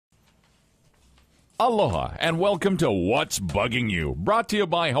Aloha, and welcome to What's Bugging You, brought to you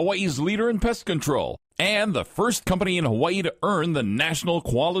by Hawaii's leader in pest control and the first company in Hawaii to earn the National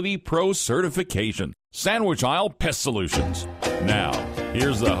Quality Pro certification, Isle Pest Solutions. Now,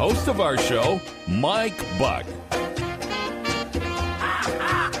 here's the host of our show, Mike Buck.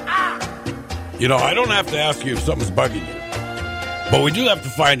 You know, I don't have to ask you if something's bugging you, but we do have to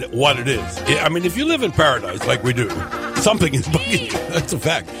find what it is. I mean, if you live in paradise like we do, something is bugging you. That's a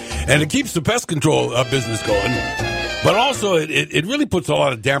fact. And it keeps the pest control business going. But also, it really puts a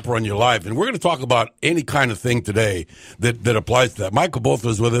lot of damper on your life. And we're going to talk about any kind of thing today that applies to that. Michael Botha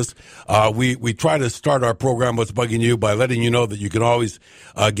is with us. We try to start our program, What's Bugging You, by letting you know that you can always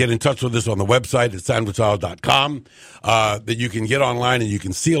get in touch with us on the website at sandwichisle.com, that you can get online and you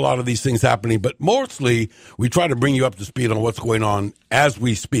can see a lot of these things happening. But mostly, we try to bring you up to speed on what's going on as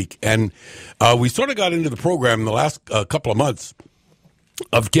we speak. And we sort of got into the program in the last couple of months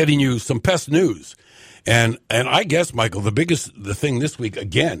of getting you some pest news. And I guess, Michael, the thing this week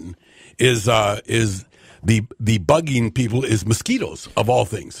again is the bugging people is mosquitoes of all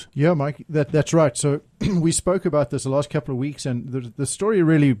things. Yeah, Mike, that's right. So we spoke about this the last couple of weeks, and the story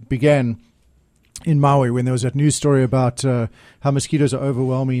really began in Maui when there was that news story about how mosquitoes are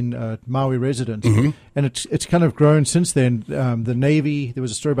overwhelming Maui residents, and it's kind of grown since then. The Navy, there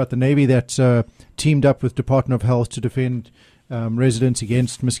was a story about the Navy that teamed up with Department of Health to defend residents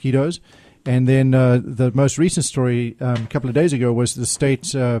against mosquitoes. And then the most recent story a couple of days ago was the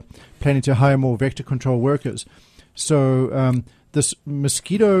state planning to hire more vector control workers. So this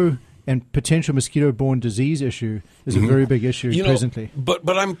mosquito and potential mosquito-borne disease issue is a very big issue presently. But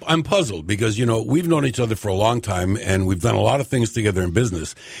I'm puzzled because, we've known each other for a long time and we've done a lot of things together in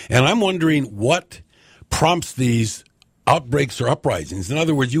business. And I'm wondering what prompts these outbreaks or uprisings. In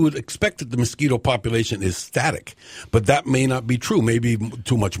other words, you would expect that the mosquito population is static, but that may not be true. Maybe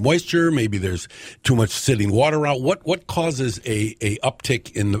too much moisture, maybe there's too much sitting water out. What causes a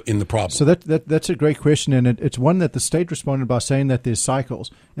uptick in the problem? So that's a great question, and it's one that the state responded by saying that there's cycles.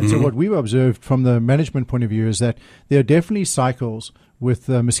 And so what we've observed from the management point of view is that there are definitely cycles with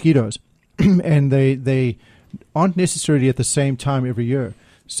mosquitoes, and they aren't necessarily at the same time every year.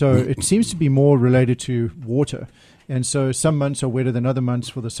 So it seems to be more related to water. And so some months are wetter than other months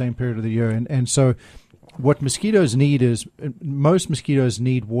for the same period of the year. And so what mosquitoes need is, most mosquitoes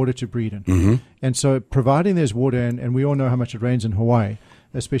need water to breed in. And so providing there's water, and we all know how much it rains in Hawaii,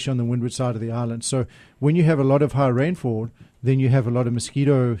 especially on the windward side of the island. So when you have a lot of high rainfall, then you have a lot of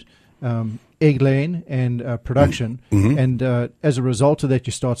mosquito egg laying and production. And as a result of that,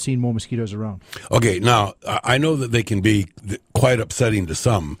 you start seeing more mosquitoes around. Okay, now, I know that they can be quite upsetting to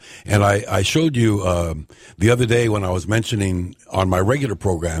some. And I showed you the other day when I was mentioning on my regular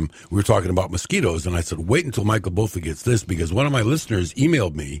program, we were talking about mosquitoes. And I said, wait until Michael Botha gets this, because one of my listeners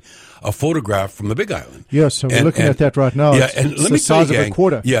emailed me a photograph from the Big Island. Yeah, so we're looking at that right now. Yeah, it's and let the me size tell you, of a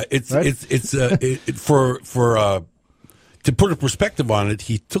quarter. Yeah, to put a perspective on it,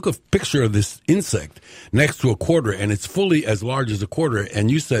 he took a picture of this insect next to a quarter, and it's fully as large as a quarter,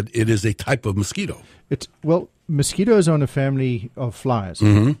 and you said it is a type of mosquito. Mosquitoes are in a family of flies.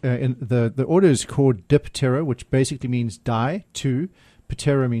 And the order is called Diptera, which basically means die, two.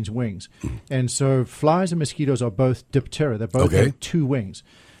 Ptera means wings. And so flies and mosquitoes are both Diptera. They both have two wings.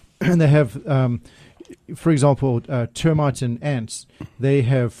 And they have, for example, termites and ants, they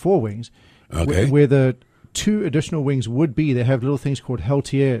have four wings. Where the two additional wings would be, they have little things called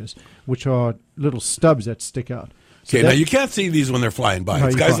heltiers, which are little stubs that stick out. So now you can't see these when they're flying by.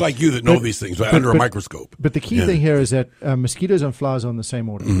 It's guys like you that know these things under a microscope. But the key thing here is that mosquitoes and flies are in the same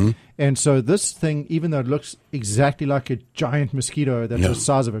order. And so this thing, even though it looks exactly like a giant mosquito that's the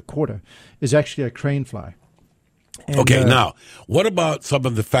size of a quarter, is actually a crane fly. And, now, what about some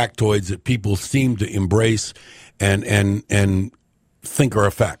of the factoids that people seem to embrace and think are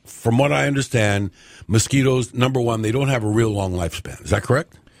a fact? From what I understand, mosquitoes, number one, they don't have a real long lifespan. Is that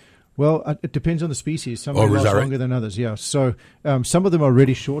correct? Well, it depends on the species. Some last longer than others, yeah. So some of them are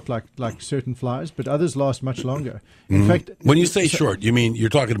really short, like certain flies, but others last much longer. In fact, when you say short, you mean you're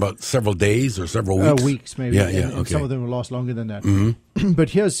talking about several days or several weeks? Weeks, maybe. And some of them will last longer than that. But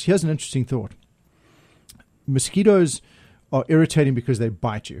here's an interesting thought. Mosquitoes are irritating because they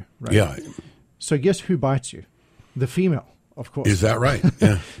bite you, right? Yeah. So guess who bites you? The female. Of course. Is that right?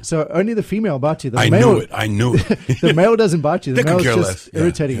 Yeah. So only the female bites you. I knew it. The male doesn't bite you. The male is just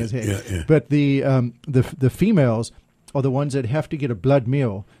irritating as heck. Yeah. But the females are the ones that have to get a blood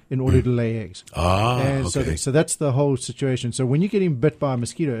meal in order to lay eggs. So that's the whole situation. So when you're getting bit by a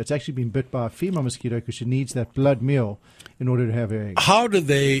mosquito, it's actually been bit by a female mosquito because she needs that blood meal in order to have her eggs. How do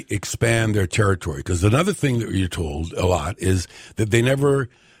they expand their territory? Because another thing that you're told a lot is that they never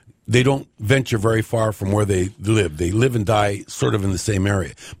they don't venture very far from where they live. They live and die sort of in the same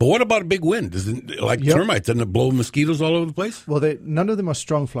area. But what about a big wind? Termites, doesn't it blow mosquitoes all over the place? Well, none of them are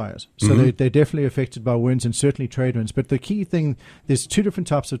strong flyers, so they're definitely affected by winds and certainly trade winds. But the key thing, there's two different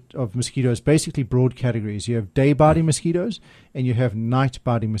types of mosquitoes, basically broad categories. You have day-biting mosquitoes and you have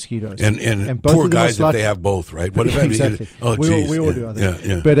night-biting mosquitoes. And poor guys if they have both, right? What if exactly. We all do, I think.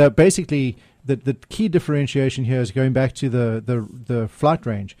 Yeah. But basically, the key differentiation here is going back to the flight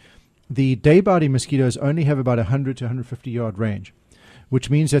range. The day-biting mosquitoes only have about 100 to 150-yard range, which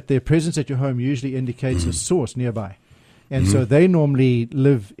means that their presence at your home usually indicates a source nearby. And so they normally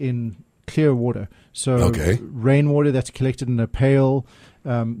live in clear water. So rainwater that's collected in a pail,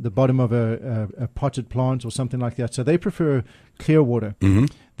 the bottom of a potted plant or something like that. So they prefer clear water.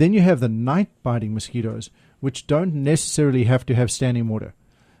 Then you have the night-biting mosquitoes, which don't necessarily have to have standing water.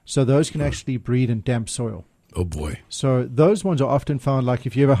 So those can actually breed in damp soil. Oh, boy. So those ones are often found, like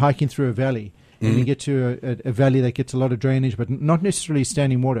if you're ever hiking through a valley and you get to a valley that gets a lot of drainage but not necessarily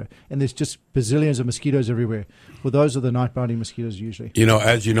standing water, and there's just bazillions of mosquitoes everywhere. Well, those are the night-biting mosquitoes usually.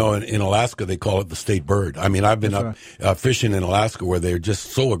 As you know, in Alaska, they call it the state bird. I mean, I've been fishing in Alaska where they're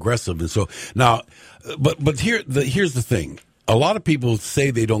just so aggressive. And so now, but here's the thing. A lot of people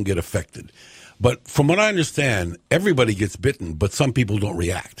say they don't get affected. But from what I understand, everybody gets bitten, but some people don't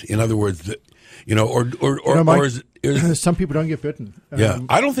react. In other words, some people don't get bitten.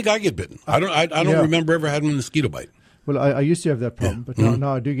 I don't think I get bitten. I don't remember ever having a mosquito bite. Well, I used to have that problem, but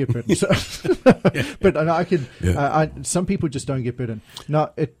now I do get bitten. So but some people just don't get bitten.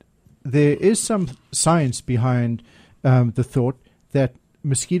 Now, there is some science behind the thought that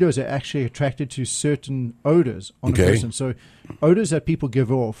mosquitoes are actually attracted to certain odors on a person. So odors that people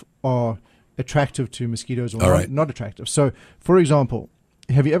give off are attractive to mosquitoes or not attractive. So, for example,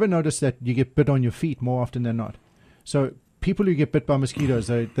 have you ever noticed that you get bit on your feet more often than not? So people who get bit by mosquitoes,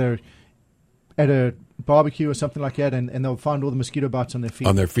 they're at a barbecue or something like that, and they'll find all the mosquito bites on their feet.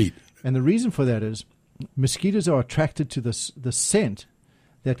 On their feet. And the reason for that is mosquitoes are attracted to the scent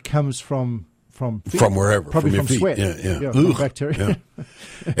that comes from wherever, probably from from your sweat, from bacteria.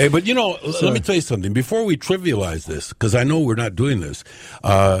 Hey, but let me tell you something. Before we trivialize this, because I know we're not doing this,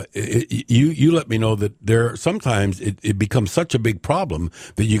 you let me know that sometimes it becomes such a big problem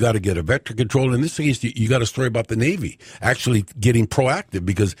that you got to get a vector control. In this case, you got a story about the Navy actually getting proactive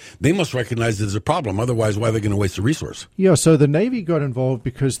because they must recognize there's a problem. Otherwise, why are they going to waste the resource? Yeah, so the Navy got involved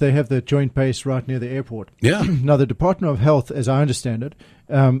because they have the joint base right near the airport. Yeah. Now, the Department of Health, as I understand it,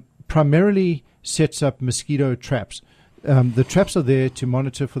 primarily sets up mosquito traps. The traps are there to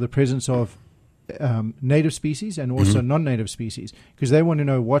monitor for the presence of native species and also non-native species because they want to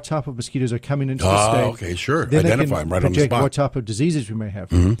know what type of mosquitoes are coming into the state. Okay, sure. Then identify them right on the spot. What type of diseases we may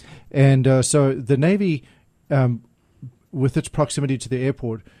have. And so the Navy, with its proximity to the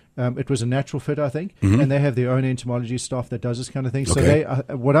airport, it was a natural fit, I think, and they have their own entomology staff that does this kind of thing. So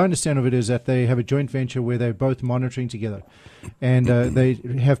what I understand of it is that they have a joint venture where they're both monitoring together, and they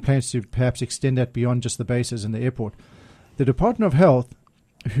have plans to perhaps extend that beyond just the bases and the airport. The Department of Health,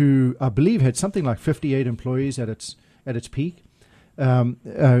 who I believe had something like 58 employees at its peak, who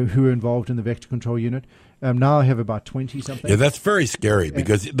were involved in the vector control unit, now I have about 20-something. Yeah, that's very scary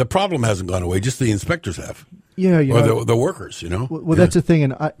because the problem hasn't gone away, just the inspectors have. Yeah, or the workers, Well, that's the thing,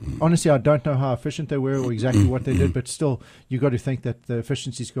 and honestly, I don't know how efficient they were or exactly what they did, but still, you got to think that the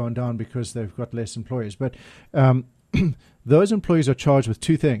efficiency's gone down because they've got less employees. But those employees are charged with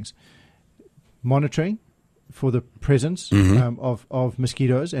two things: monitoring for the presence of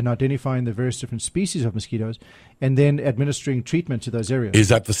mosquitoes and identifying the various different species of mosquitoes, and then administering treatment to those areas. Is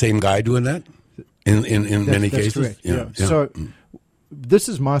that the same guy doing that in many cases? Correct. Yeah. So this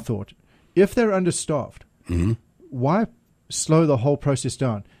is my thought. If they're understaffed, why slow the whole process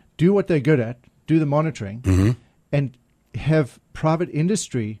down? Do what they're good at, do the monitoring, and have private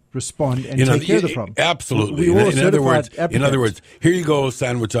industry respond and take care of the problem. Absolutely. In other words, here you go,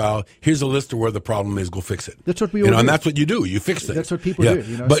 Sandwich Isle. Here's a list of where the problem is. Go fix it. That's what we all do. And that's what you do. You fix it. That's what people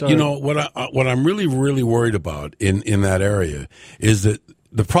do. But what I'm really, really worried about in that area is that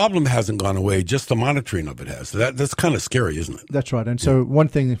the problem hasn't gone away, just the monitoring of it has. That's kind of scary, isn't it? That's right. And so one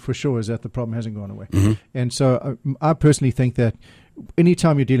thing for sure is that the problem hasn't gone away. And so I personally think that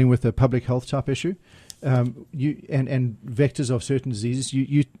anytime you're dealing with a public health type issue, you and vectors of certain diseases,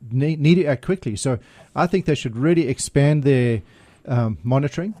 you need to act quickly. So I think they should really expand their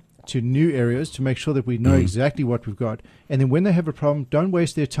monitoring to new areas to make sure that we know exactly what we've got. And then when they have a problem, don't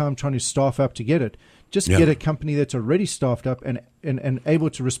waste their time trying to staff up to get it. Just get a company that's already staffed up and able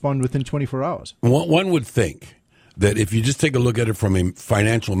to respond within 24 hours. One would think that if you just take a look at it from a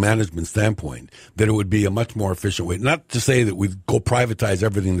financial management standpoint, that it would be a much more efficient way. Not to say that we go privatize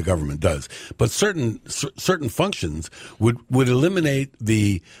everything the government does, but certain functions would eliminate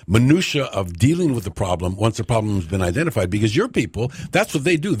the minutia of dealing with the problem once the problem has been identified. Because your people, that's what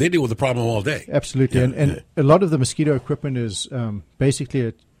they do. They deal with the problem all day. Absolutely. Yeah, and a lot of the mosquito equipment is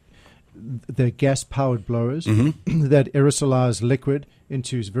basically the gas-powered blowers that aerosolize liquid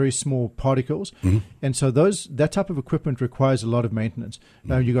into very small particles. And so that type of equipment requires a lot of maintenance.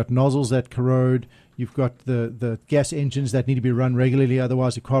 You've got nozzles that corrode. You've got the gas engines that need to be run regularly,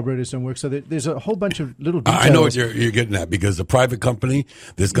 otherwise the carburetors don't work. So there's a whole bunch of little details. I know what you're getting at, because a private company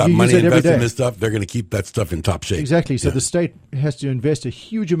that's got money invested in this stuff, they're going to keep that stuff in top shape. Exactly. So the state has to invest a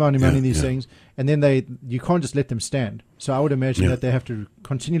huge amount of money in these things, and then you can't just let them stand. So I would imagine that they have to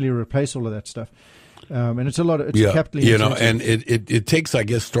continually replace all of that stuff. And it's a lot of capital intensive. And it takes, I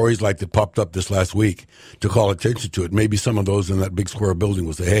guess, stories like that popped up this last week to call attention to it. Maybe some of those in that big square building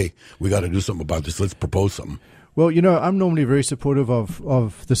will say, hey, we got to do something about this. Let's propose something. Well, I'm normally very supportive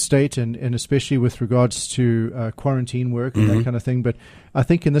of the state, and especially with regards to quarantine work and that kind of thing. But I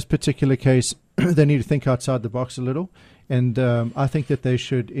think in this particular case, they need to think outside the box a little. And I think that they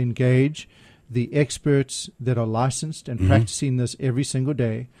should engage the experts that are licensed and practicing this every single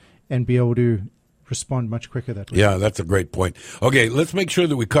day and be able to respond much quicker that way. Yeah, that's a great point. Okay, let's make sure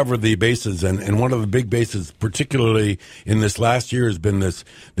that we cover the bases. And one of the big bases, particularly in this last year, has been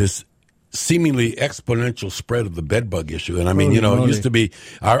this seemingly exponential spread of the bedbug issue. And I mean, it used to be,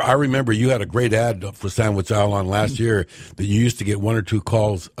 I remember you had a great ad for Sandwich Isle on last year that you used to get 1 or 2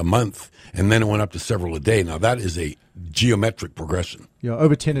 calls a month, and then it went up to several a day. Now that is a geometric progression. Yeah,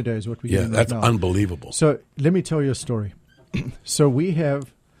 over 10 a day is what we get. Yeah, that's unbelievable. So let me tell you a story. So we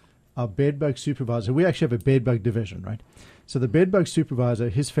have our bedbug supervisor. We actually have a bedbug division, right? So the bedbug supervisor,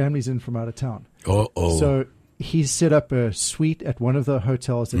 his family's in from out of town. So he's set up a suite at one of the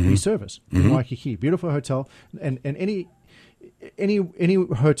hotels that we service in Waikiki. Beautiful hotel, and any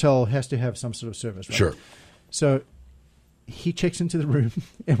hotel has to have some sort of service, right? Sure. So he checks into the room,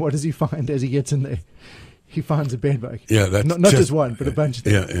 and what does he find as he gets in there? He finds a bedbug. Yeah, that's not just one, but a bunch of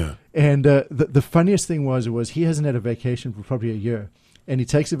them. Yeah. And the funniest thing was he hasn't had a vacation for probably a year. And he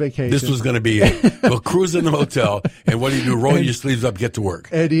takes a vacation. This was going to be we'll cruise in the hotel, and what do you do? Roll your sleeves up, get to work.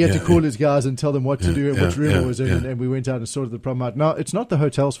 And he had to call his guys and tell them what to do and which room it was in, and we went out and sorted the problem out. Now, it's not the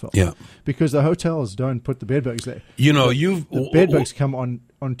hotel's fault, because the hotels don't put the bedbugs there. The bedbugs come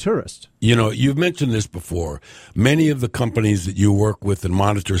on tourists. You've mentioned this before. Many of the companies that you work with and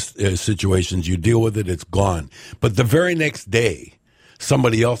monitor situations, you deal with it, it's gone. But the very next day,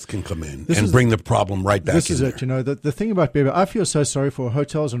 somebody else can come in and bring the problem right back in. This is it. The thing about bedbugs, I feel so sorry for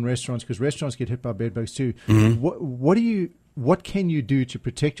hotels and restaurants, because restaurants get hit by bedbugs too. What can you do to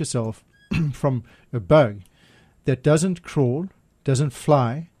protect yourself from a bug that doesn't crawl, doesn't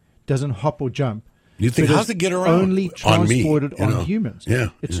fly, doesn't hop or jump? You think, how's it get around? Only transported on humans.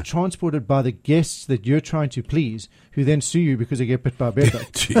 It's transported by the guests that you're trying to please, who then sue you because they get bit by a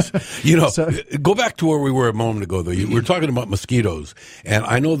bedbug. Go back to where we were a moment ago, though. We're talking about mosquitoes, and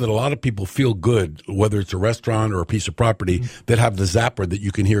I know that a lot of people feel good, whether it's a restaurant or a piece of property, that have the zapper that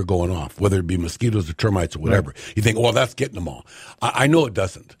you can hear going off, whether it be mosquitoes or termites or whatever. Right. You think, well, that's getting them all. I know it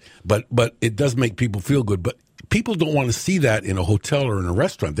doesn't, but it does make people feel good. But people don't want to see that in a hotel or in a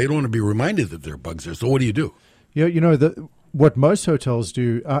restaurant. They don't want to be reminded that there are bugs there. So what do you do? What most hotels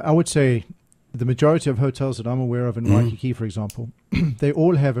do, I would say the majority of hotels that I'm aware of in Waikiki, for example, they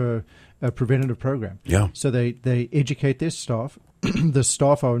all have a preventative program. Yeah. So they educate their staff. The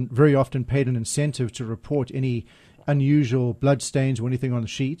staff are very often paid an incentive to report any unusual blood stains or anything on the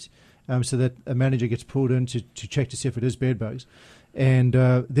sheets, so that a manager gets pulled in to check to see if it is bed bugs. And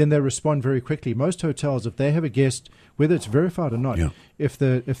then they respond very quickly. Most hotels, if they have a guest, whether it's verified or not, if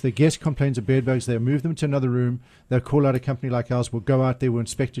the guest complains of bed bugs, they'll move them to another room. They'll call out a company like ours. We'll go out there, we'll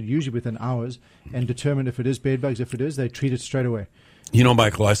inspect it usually within hours and determine if it is bed bugs. If it is, they treat it straight away.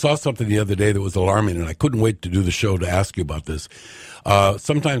 Michael, I saw something the other day that was alarming, and I couldn't wait to do the show to ask you about this.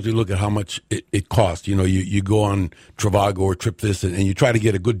 Sometimes we look at how much it costs. You go on Trivago or Trip This, and you try to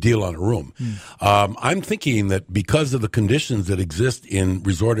get a good deal on a room. I'm thinking that because of the conditions that exist in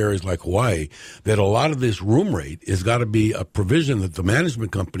resort areas like Hawaii, that a lot of this room rate has got to be a provision that the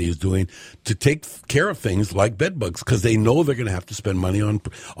management company is doing to take care of things like bed bugs, because they know they're going to have to spend money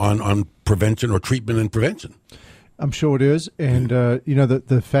on prevention or treatment and prevention. I'm sure it is. And,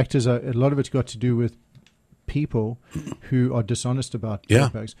 the fact is a lot of it's got to do with people who are dishonest about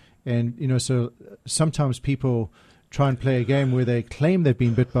bed bugs. And, so sometimes people try and play a game where they claim they've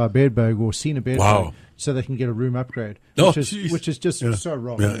been bit by a bed bug or seen a bed bug so they can get a room upgrade, which is just so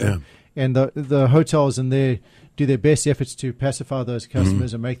wrong. and the hotels in there do their best efforts to pacify those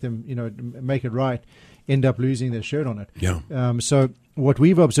customers and make them, make it right, end up losing their shirt on it. Yeah. So what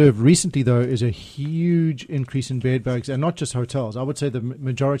we've observed recently, though, is a huge increase in bed bugs, and not just hotels. I would say the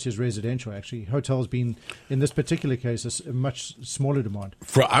majority is residential, actually. Hotels being, in this particular case, a much smaller demand.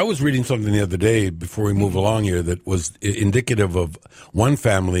 I was reading something the other day before we move along here that was indicative of one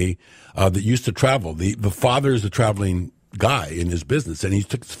family that used to travel. The father is a traveling guy in his business, and he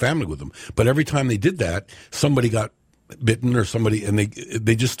took his family with him. But every time they did that, somebody got bitten or somebody, and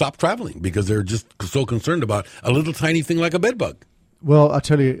they just stopped traveling because they're just so concerned about a little tiny thing like a bed bug. Well, I'll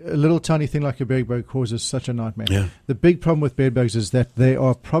tell you, a little tiny thing like a bed bug causes such a nightmare. Yeah. The big problem with bed bugs is that they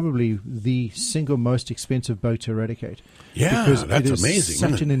are probably the single most expensive bug to eradicate. Yeah, because that's it is amazing.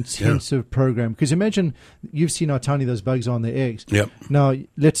 Such an intensive program. Because imagine, you've seen how tiny those bugs are on their eggs. Yep. Now,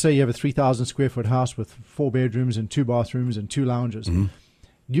 let's say you have a 3,000 square foot house with 4 bedrooms and 2 bathrooms and 2 lounges.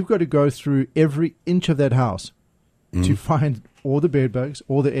 You've got to go through every inch of that house to find all the bed bugs,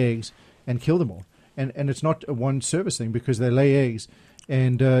 all the eggs, and kill them all. And it's not a one service thing because they lay eggs,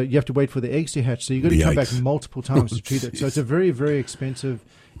 and you have to wait for the eggs to hatch. So you've got to come back multiple times to treat it. So it's a very, very expensive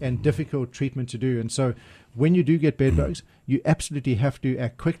and difficult treatment to do. And so when you do get bed bugs, you absolutely have to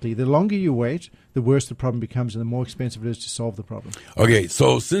act quickly. The longer you wait, the worse the problem becomes and the more expensive it is to solve the problem. Okay,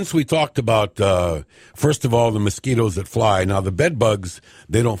 so since we talked about, first of all, the mosquitoes that fly, now the bed bugs,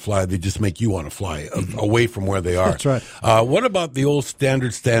 they don't fly, they just make you want to fly away from where they are. That's right. What about the old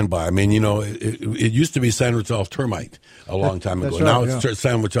standard standby? I mean, it used to be Sandwich Isle Termite a long time ago. Right, now it's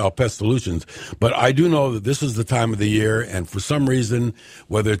Sandwich Isle Pest Solutions. But I do know that this is the time of the year, and for some reason,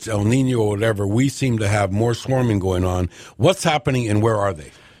 whether it's El Nino or whatever, we seem to have more swarming going on. What's happening and where are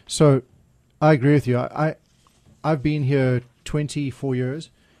they? So I agree with you. I've been here 24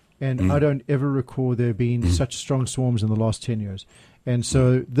 years, and I don't ever recall there being such strong swarms in the last 10 years. And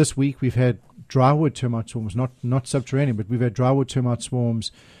so this week we've had drywood termite swarms, not subterranean, but we've had drywood termite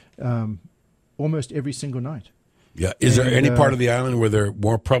swarms almost every single night. Yeah. Is there any part of the island where they're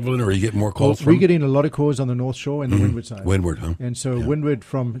more prevalent, or you get more calls from? We're getting a lot of calls on the North Shore and the windward side. Windward, huh? And so windward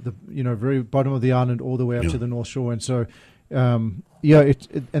from the very bottom of the island all the way up to the North Shore. And so and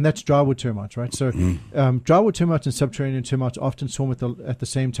that's drywood termites, right? So drywood termites and subterranean termites often swarm at the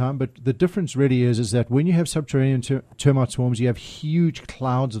same time, but the difference really is that when you have subterranean termite swarms, you have huge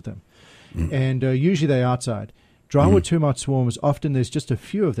clouds of them, and usually they're outside. Drywood termite swarms, often there's just a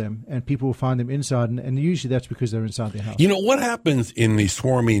few of them, and people will find them inside, and usually that's because they're inside their house. You know, what happens in the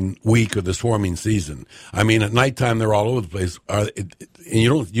swarming week or the swarming season? I mean, at nighttime, they're all over the place. And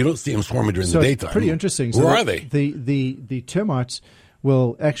you don't see them swarming during the daytime. It's pretty interesting. Where are they? The termites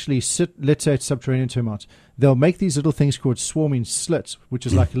will actually sit, let's say it's subterranean termites. They'll make these little things called swarming slits, which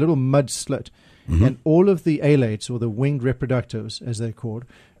is like a little mud slit. And all of the alates, or the winged reproductives, as they're called,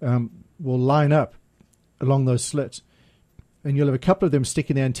 will line up along those slits, and you'll have a couple of them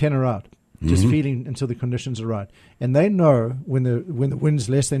sticking their antenna out, just feeding until the conditions are right. And they know when the wind's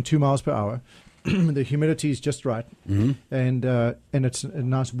less than 2 miles per hour, the humidity is just right, and it's a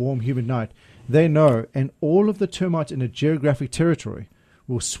nice warm humid night. They know, and all of the termites in a geographic territory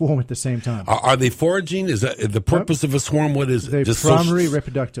will swarm at the same time. Are they foraging? Is that the purpose of a swarm? What is it? They're Just primary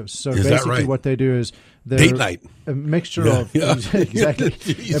reproductives. So is basically what they do is they're date night. A mixture of exactly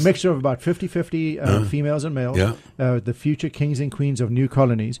a mixture of about 50-50 females and males, the future kings and queens of new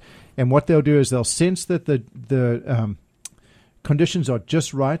colonies. And what they'll do is they'll sense that the conditions are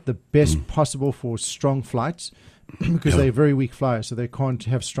just right, the best possible for strong flights, because they're very weak flyers, so they can't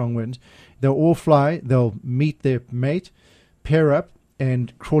have strong winds. They'll all fly. They'll meet their mate, pair up,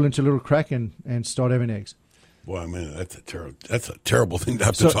 and crawl into a little crack and start having eggs. Boy, I mean, that's a terrible thing to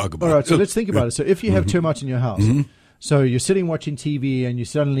have to talk about. All right, so let's think about it. So if you have termites in your house, so you're sitting watching TV and you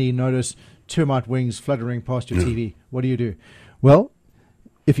suddenly notice termite wings fluttering past your TV, what do? Well,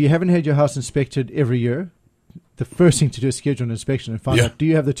 if you haven't had your house inspected every year, the first thing to do is schedule an inspection and find out, do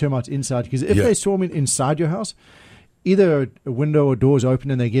you have the termites inside? Because if they're swarming inside your house, either a window or door is open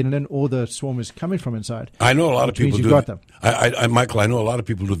and they're getting in, or the swarm is coming from inside. I know a lot of people do. Got them. Michael, I know a lot of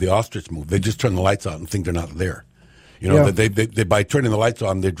people do the ostrich move. They just turn the lights out and think they're not there. You know, that they by turning the lights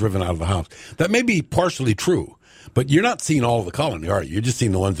on, they're driven out of the house. That may be partially true, but you're not seeing all of the colony, are you? You're just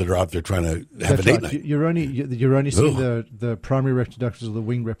seeing the ones that are out there trying to have a date night. You're only seeing the primary reproductors or the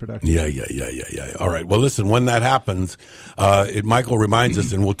wing reproductors. Yeah. All right. Well, listen, when that happens, Michael reminds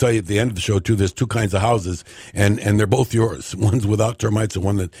us, and we'll tell you at the end of the show, too, there's two kinds of houses, and they're both yours. One's without termites and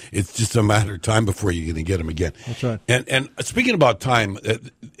one that it's just a matter of time before you're going to get them again. That's right. And speaking about time,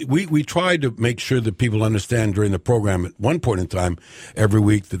 we try to make sure that people understand during the program at one point in time every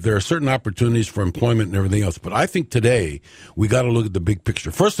week that there are certain opportunities for employment and everything else. But I think today we got to look at the big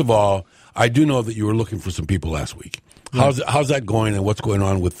picture. First of all, I do know that you were looking for some people last week. How's that going, and what's going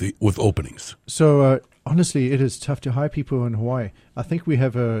on with openings? So honestly, it is tough to hire people in Hawaii. I think we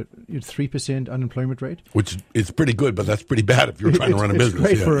have a 3% unemployment rate, which is pretty good, but that's pretty bad if you're trying to run a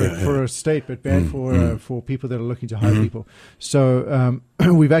business. It's great for a state, but bad for people that are looking to hire people. So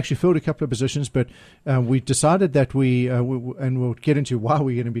we've actually filled a couple of positions, but we decided that and we'll get into why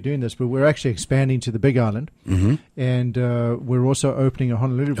we're going to be doing this, but we're actually expanding to the Big Island, and we're also opening a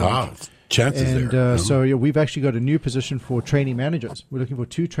Honolulu branch. Chances there. So we've actually got a new position for training managers. We're looking for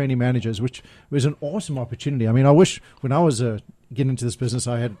 2 training managers, which was an awesome opportunity. I mean, I wish when I was getting into this business,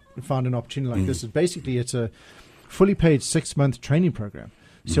 I had found an opportunity like this. Basically, it's a fully paid 6-month training program.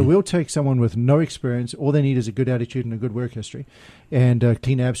 So we'll take someone with no experience. All they need is a good attitude and a good work history and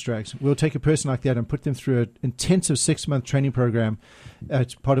clean abstracts. We'll take a person like that and put them through an intensive 6-month training program.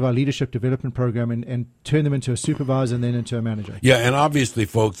 It's part of our leadership development program and turn them into a supervisor and then into a manager. Yeah, and obviously,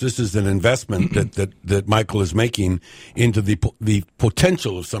 folks, this is an investment that Michael is making into the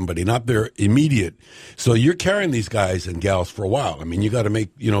potential of somebody, not their immediate. So you're carrying these guys and gals for a while. I mean, you got to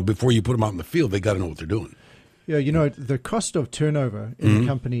make, before you put them out in the field, they got to know what they're doing. Yeah, the cost of turnover in the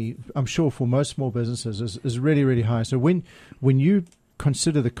company, I'm sure for most small businesses is really, really high. So when you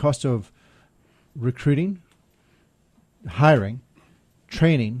consider the cost of recruiting, hiring,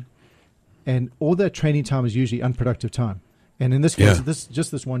 training, and all that training time is usually unproductive time. And in this case,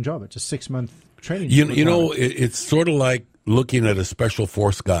 this one job. It's a 6-month training. It's sort of like looking at a special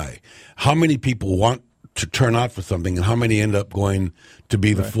force guy. How many people want to turn out for something, and how many end up going to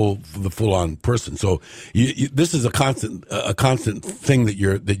be the full on person? So this is a constant thing that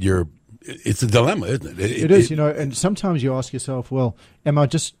you're. It's a dilemma, isn't it? It is, and sometimes you ask yourself, well, am I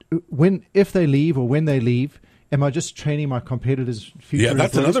just if they leave or when they leave, am I just training my competitors' future? Yeah,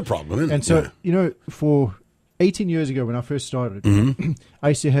 that's employees? another problem, isn't it? And so, for 18 years ago when I first started, I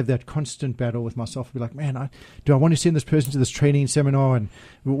used to have that constant battle with myself. I'd be like, man, do I want to send this person to this training seminar? And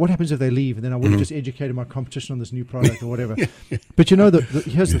what happens if they leave? And then I would have just educated my competition on this new product or whatever. But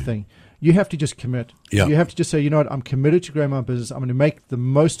here's the thing. You have to just commit. Yeah. You have to just say, you know what, I'm committed to growing my business. I'm going to make the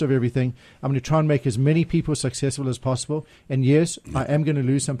most of everything. I'm going to try and make as many people successful as possible. And yes, I am going to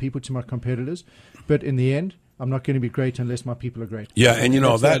lose some people to my competitors. But in the end, I'm not going to be great unless my people are great. Yeah, and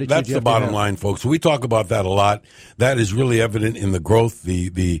that's the bottom line, folks. We talk about that a lot. That is really evident in the growth,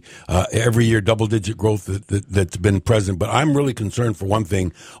 the every year double-digit growth that's been present. But I'm really concerned for one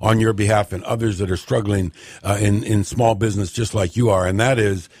thing on your behalf and others that are struggling in small business just like you are, and that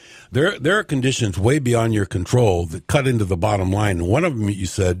is there are conditions way beyond your control that cut into the bottom line. And one of them, you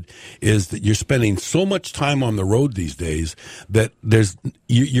said, is that you're spending so much time on the road these days that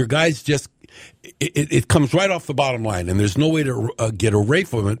your guys just it comes right off the bottom line, and there's no way to get away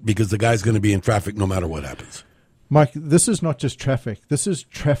from it because the guy's going to be in traffic no matter what happens. Mike, this is not just traffic. This is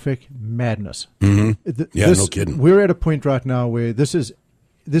traffic madness. No kidding. We're at a point right now where this is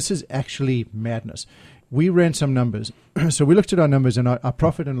actually madness. We ran some numbers. So we looked at our numbers, and our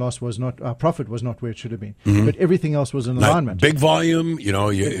profit and loss was not where it should have been. But everything else was in alignment. Big volume,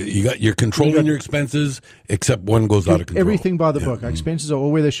 you're controlling your expenses, except one goes out of control. Everything by the book. Our expenses are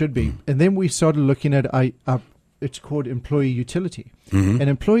all where they should be. And then we started looking at it's called employee utility. And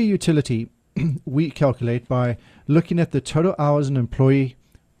employee utility we calculate by looking at the total hours an employee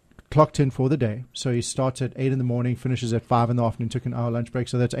clocked in for the day. So he starts at 8 in the morning, finishes at 5 in the afternoon, took an hour lunch break,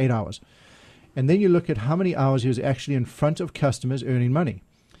 so that's 8 hours. And then you look at how many hours he was actually in front of customers earning money.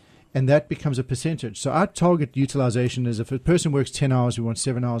 And that becomes a percentage. So our target utilization is if a person works 10 hours, we want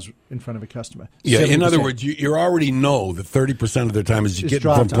 7 hours in front of a customer. Yeah, 7%. In other words, you already know that 30% of their time is getting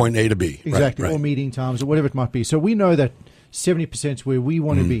from point A to B. Exactly, right. Or meeting times or whatever it might be. So we know that 70% is where we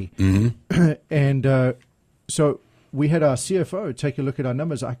want to be. And so we had our CFO take a look at our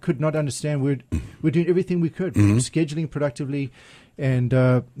numbers. I could not understand. We're doing everything we could, scheduling productively. And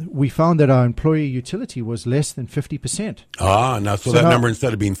we found that our employee utility was less than 50%. Now that number,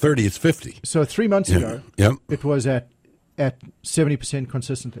 instead of being 30, it's 50. So 3 months ago, it was at 70%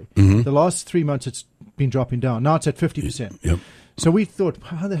 consistently. The last 3 months, it's been dropping down. Now it's at 50%. So we thought,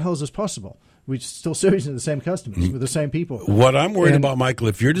 how the hell is this possible? We're still servicing the same customers with the same people. What I'm worried about, Michael,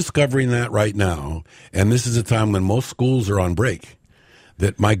 if you're discovering that right now, and this is a time when most schools are on break,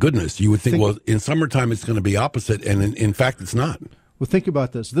 that, my goodness, you would think, well, in summertime it's going to be opposite, and in fact it's not. Well, think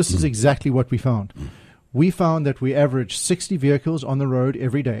about this. This is exactly what we found. We found that we average 60 vehicles on the road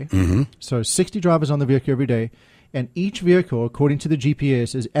every day. So 60 drivers on the vehicle every day. And each vehicle, according to the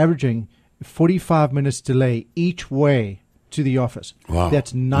GPS, is averaging 45 minutes delay each way to the office. Wow.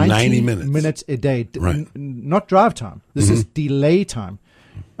 That's 90 minutes a day. Right. Not drive time. This is delay time.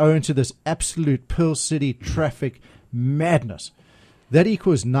 owing to this absolute Pearl City traffic madness. That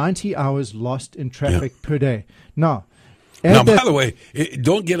equals 90 hours lost in traffic per day. Now, by the way,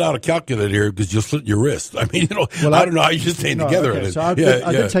 don't get out a calculator here because you'll slit your wrist. I mean, well, I don't know how you're staying together. Okay, so I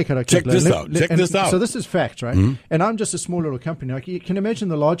did take out a Check this calculator. out. Check this out. So this is facts, right? Mm-hmm. And I'm just a small little company. Like, you can imagine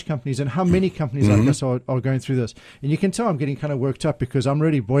the large companies and how many companies like us are going through this. And you can tell I'm getting kind of worked up because I'm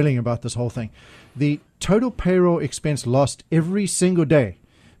really boiling about this whole thing. The total payroll expense lost every single day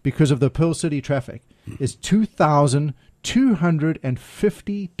because of the Pearl City traffic is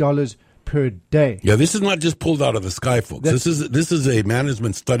 $2,250 per day. Yeah, this is not just pulled out of the sky, folks. This is a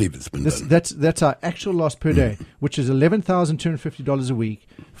management study that's been done. That's our actual loss per day, which is $11,250 a week,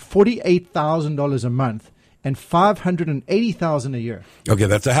 $48,000 a month, and $580,000 a year. Okay,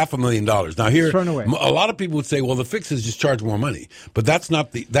 that's $500,000. Now here, thrown away. A lot of people would say, "Well, the fix is just charge more money," but that's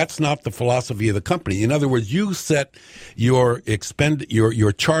not the philosophy of the company. In other words, you set your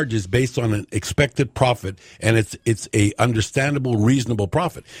charges based on an expected profit, and it's a understandable, reasonable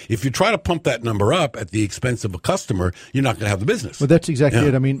profit. If you try to pump that number up at the expense of a customer, you're not going to have the business. Well, that's exactly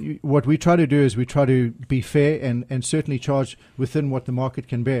it. I mean, what we try to do is we try to be fair and certainly charge within what the market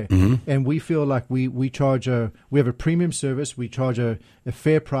can bear. Mm-hmm. And we feel like we charge. We have a premium service. We charge a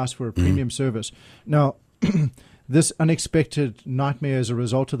fair price for a premium service. Now, this unexpected nightmare as a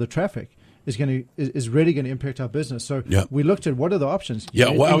result of the traffic is really going to impact our business. So we looked at what are the options.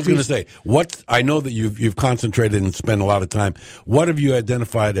 Yeah, well, I was going to say, I know that you've concentrated and spent a lot of time. What have you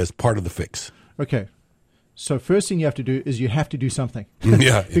identified as part of the fix? Okay. So first thing you have to do is you have to do something.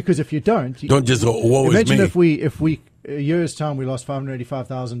 Yeah. Because if you don't just go, woe is me. Imagine if we a year's time we lost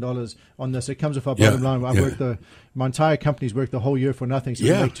 $585,000 on this. It comes off our bottom line. My entire company's worked the whole year for nothing, so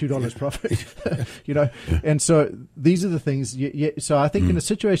we make $2 profit. And so these are the things. So I think in a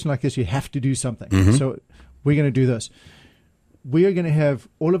situation like this, you have to do something. Mm-hmm. So we're going to do this. We are going to have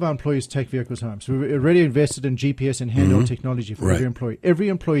all of our employees take vehicles home. So we've already invested in GPS and handheld technology for every employee. Every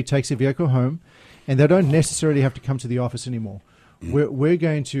employee takes a vehicle home, and they don't necessarily have to come to the office anymore. We're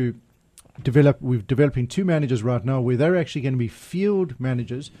going to we're developing 2 managers right now where they're actually going to be field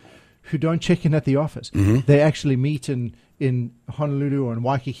managers who don't check in at the office. Mm-hmm. They actually meet in Honolulu or in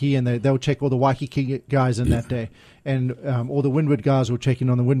Waikiki, and they'll check all the Waikiki guys in that day. And all the Windward guys will check in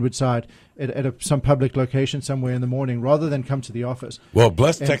on the Windward side at some public location somewhere in the morning rather than come to the office. Well,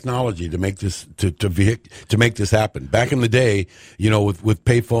 bless technology to make this to make this happen. Back in the day, with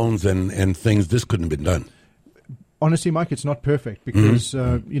payphones and things, this couldn't have been done. Honestly, Mike, it's not perfect because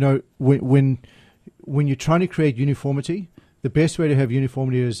when you're trying to create uniformity, the best way to have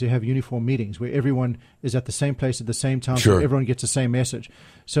uniformity is to have uniform meetings where everyone is at the same place at the same time, so everyone gets the same message.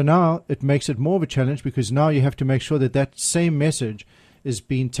 So now it makes it more of a challenge because now you have to make sure that same message is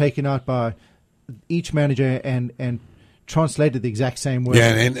being taken out by each manager and translated the exact same way.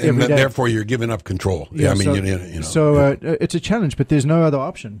 Yeah, and therefore you're giving up control. Yeah, I mean, So it's a challenge, but there's no other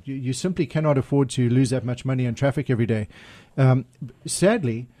option. You simply cannot afford to lose that much money on traffic every day.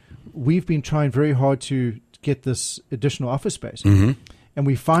 Sadly, we've been trying very hard to get this additional office space. Mm-hmm. And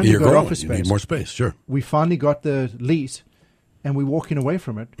we finally got office space. You need more space, sure. We finally got the lease, and we're walking away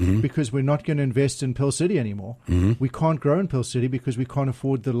from it because we're not going to invest in Pearl City anymore. Mm-hmm. We can't grow in Pearl City because we can't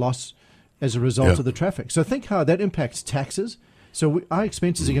afford the loss as a result of the traffic. So think how that impacts taxes. So our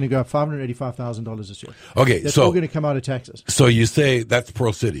expenses are going to go up $585,000 this year. Okay, that's all going to come out of taxes. So you say that's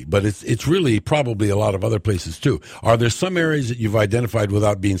Pearl City, but it's really probably a lot of other places too. Are there some areas that you've identified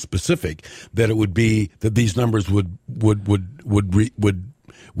without being specific that it would be that these numbers would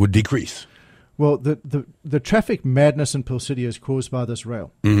decrease? Well, the traffic madness in Pearl City is caused by this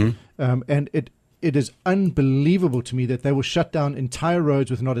rail, and it is unbelievable to me that they will shut down entire roads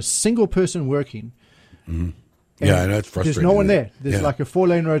with not a single person working. Mm-hmm. Yeah, I know, it's frustrating. There's no one there. There's like a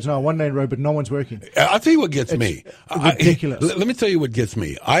 4-lane road now, a 1-lane road, but no one's working. I'll tell you what gets me. Ridiculous. Let me tell you what gets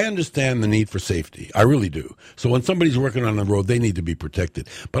me. I understand the need for safety. I really do. So when somebody's working on the road, they need to be protected.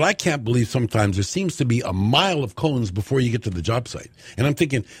 But I can't believe sometimes there seems to be a mile of cones before you get to the job site. And I'm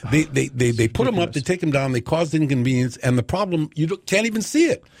thinking, they put them up, they take them down, they cause inconvenience, and the problem, you can't even see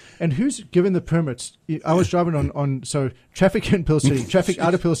it. And who's given the permits? I was driving on traffic in Pearl City, traffic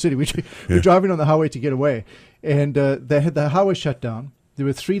out of Pearl City. We're driving on the highway to get away. And they had the highway shut down. There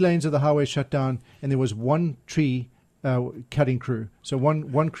were 3 lanes of the highway shut down, and there was one tree cutting crew So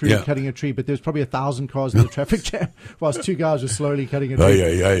one crew Yeah. cutting a tree, but there's probably 1,000 cars in the traffic jam, whilst 2 guys were slowly cutting a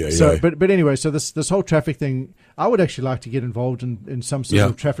tree. Yeah. But anyway, so this whole traffic thing, I would actually like to get involved in some sort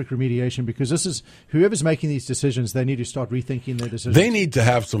of traffic remediation, because this is whoever's making these decisions, they need to start rethinking their decisions. They need to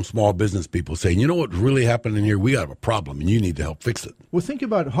have some small business people saying, you know what really happened in here? We have a problem, and you need to help fix it. Well, think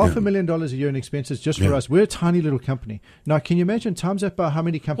about $500,000 a year in expenses just for us. We're a tiny little company. Now, can you imagine times that by how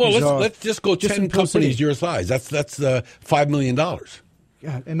many companies Well, let's just go 10 companies your size. That's $5 million.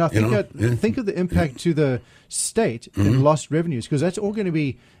 Yeah, and I think of the impact to the state in lost revenues, because that's all going to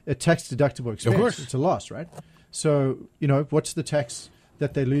be a tax-deductible expense. Of course. It's a loss, right? So, what's the tax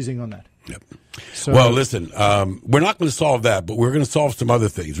that they're losing on that? Yep. So, Well, listen, we're not going to solve that, but we're going to solve some other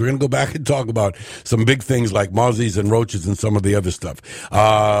things. We're going to go back and talk about some big things like mozzies and roaches and some of the other stuff.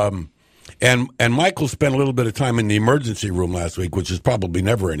 And Michael spent a little bit of time in the emergency room last week, which is probably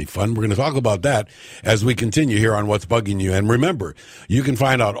never any fun. We're going to talk about that as we continue here on What's Bugging You. And remember, you can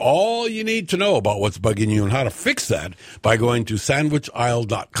find out all you need to know about what's bugging you and how to fix that by going to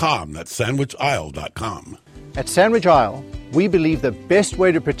sandwichisle.com. That's sandwichisle.com. at Sandwich Isle, we believe the best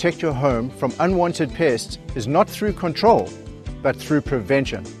way to protect your home from unwanted pests is not through control, but through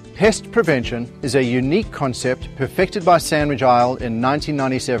prevention. Pest prevention is a unique concept perfected by Sandwich Isle in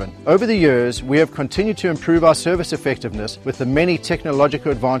 1997. Over the years, we have continued to improve our service effectiveness with the many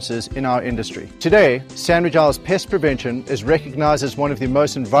technological advances in our industry. Today, Sandwich Isle's pest prevention is recognized as one of the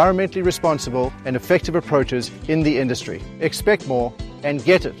most environmentally responsible and effective approaches in the industry. Expect more and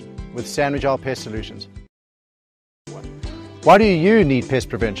get it with Sandwich Isle Pest Solutions. Why do you need pest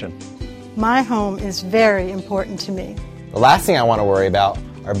prevention? My home is very important to me. The last thing I want to worry about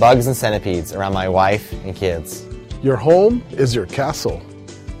are bugs and centipedes around my wife and kids. Your home is your castle.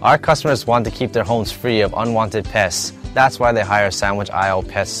 Our customers want to keep their homes free of unwanted pests. That's why they hire Sandwich Isle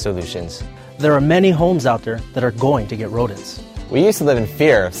Pest Solutions. There are many homes out there that are going to get rodents. We used to live in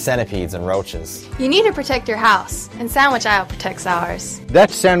fear of centipedes and roaches. You need to protect your house, and Sandwich Isle protects ours.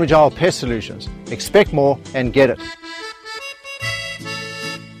 That's Sandwich Isle Pest Solutions. Expect more and get it.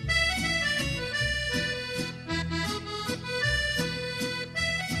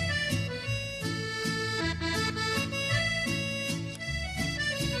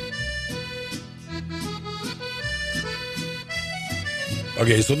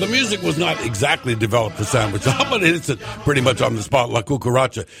 Okay, so the music was not exactly developed for Sandwich, but it hits it pretty much on the spot, La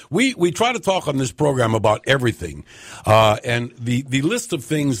Cucaracha. We try to talk on this program about everything, and the list of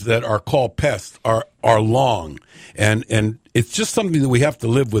things that are called pests are long, and it's just something that we have to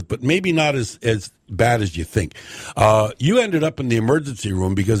live with, but maybe not as bad as you think. You ended up in the emergency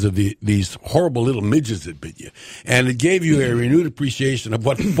room because of these horrible little midges that bit you, and it gave you a renewed appreciation of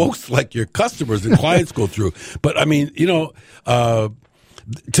what folks like your customers and clients go through. But I mean,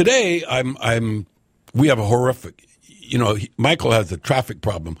 today, we have a horrific, Michael has a traffic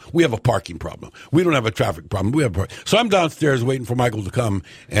problem. We have a parking problem. We don't have a traffic problem. So I'm downstairs waiting for Michael to come,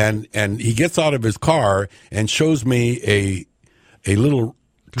 and he gets out of his car and shows me a little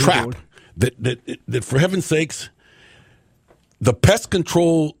trap that for heaven's sakes, the pest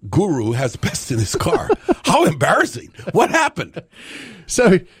control guru has pests in his car. How embarrassing. What happened?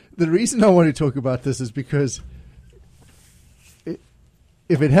 So the reason I want to talk about this is because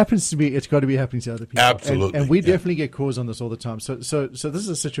if it happens to me, it's got to be happening to other people. Absolutely. And we definitely get calls on this all the time. So this is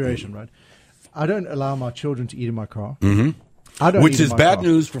a situation, right? I don't allow my children to eat in my car. Mm-hmm. Which is bad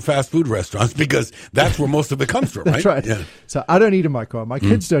news for fast food restaurants, because that's where most of it comes from, right? That's right. Yeah. So I don't eat in my car. My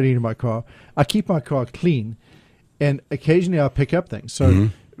kids don't eat in my car. I keep my car clean, and occasionally I pick up things. So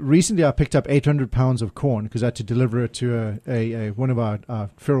recently I picked up 800 pounds of corn because I had to deliver it to one of our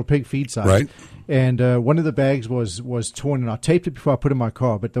feral pig feed sites. Right. And one of the bags was torn, and I taped it before I put it in my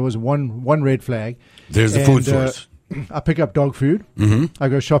car. But there was one red flag. There's the food source. I pick up dog food. I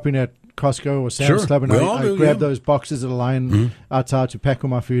go shopping at Costco or Sam's Club, and I grab those boxes that are lying outside to pack all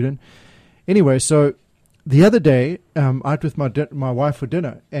my food in. Anyway, so the other day, out with my wife for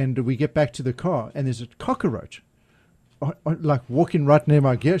dinner, and we get back to the car, and there's a cockroach like walking right near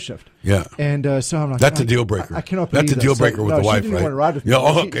my gear shift. Yeah. And so I'm like, that's a deal breaker. I cannot believe that's a deal breaker with the wife, she didn't right? want to ride with me. Yeah,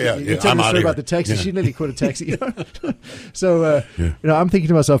 okay, you tell me a story about the taxi. She nearly caught a taxi. So, I'm thinking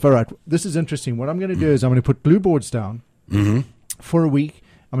to myself, all right, this is interesting. What I'm going to do is I'm going to put blue boards down for a week.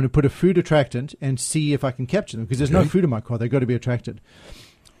 I'm going to put a food attractant and see if I can capture them, because there's no food in my car. They've got to be attracted.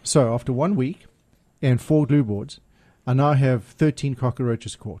 So after 1 week and 4 glue boards, I now have 13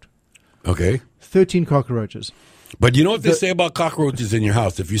 cockroaches caught. Okay. 13 cockroaches. But you know what they say about cockroaches in your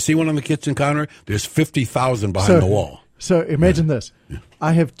house? If you see one on the kitchen counter, there's 50,000 behind the wall. So imagine this.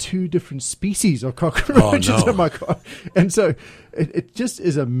 I have 2 different species of cockroaches in my car. And so it just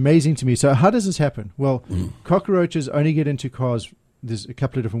is amazing to me. So how does this happen? Well, cockroaches only get into cars there's a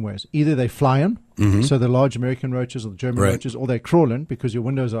couple of different ways. Either they fly in, so the large American roaches or the German Right. roaches, or they crawl in because your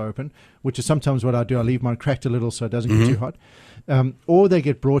windows are open, which is sometimes what I do. I leave mine cracked a little so it doesn't get too hot. Or they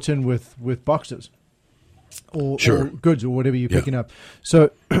get brought in with boxes or goods or whatever you're picking up.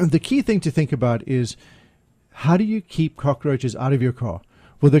 So the key thing to think about is, how do you keep cockroaches out of your car?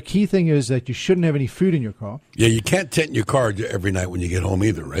 Well, the key thing is that you shouldn't have any food in your car. Yeah, you can't tent your car every night when you get home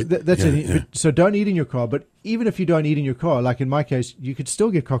either, right? That's it. Yeah. So don't eat in your car. But even if you don't eat in your car, like in my case, you could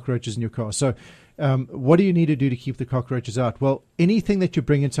still get cockroaches in your car. So what do you need to do to keep the cockroaches out? Well, anything that you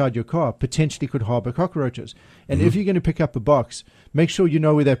bring inside your car potentially could harbor cockroaches. And if you're going to pick up a box, make sure you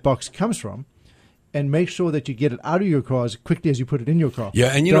know where that box comes from. And make sure that you get it out of your car as quickly as you put it in your car. Yeah,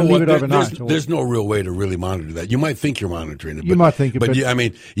 and you Don't know leave what? it overnight. There's no real way to really monitor that. You might think you're monitoring it. You might think it, but but I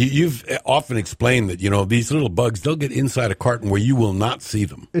mean, you've often explained that, these little bugs, they'll get inside a carton where you will not see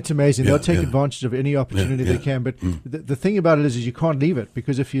them. It's amazing. They'll take advantage of any opportunity they can. But the thing about it is you can't leave it,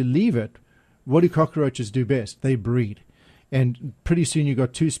 because if you leave it, what do cockroaches do best? They breed. And pretty soon you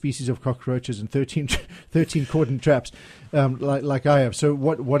got 2 species of cockroaches and 13 caught in traps, like I have. So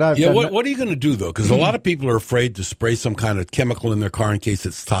what I've done... What are you going to do, though? Because a lot of people are afraid to spray some kind of chemical in their car in case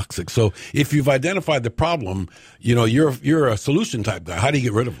it's toxic. So if you've identified the problem, you're a solution type guy. How do you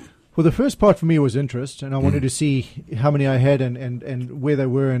get rid of them? Well, the first part for me was interest, and I wanted to see how many I had and where they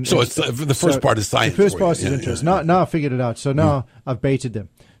were. And so the first part is science. The first part is interest. Now I figured it out. So now I've baited them.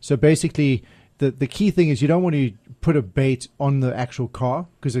 So basically, the key thing is you don't want to put a bait on the actual car,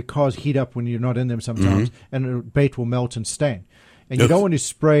 because the cars heat up when you're not in them sometimes, and the bait will melt and stain. And you don't want to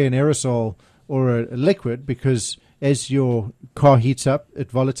spray an aerosol or a liquid, because as your car heats up,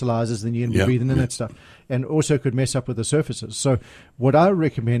 it volatilizes, then you're going to be breathing in that stuff. And also could mess up with the surfaces. So what I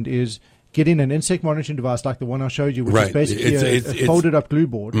recommend is getting an insect monitoring device like the one I showed you, which is basically a folded up glue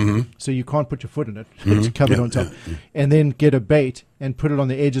board, so you can't put your foot in it. It's covered on top. And then get a bait and put it on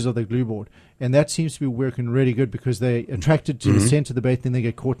the edges of the glue board. And that seems to be working really good, because they're attracted to the scent of the bait, then they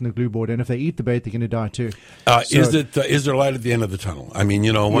get caught in the glue board. And if they eat the bait, they're going to die too. Is there light at the end of the tunnel? I mean,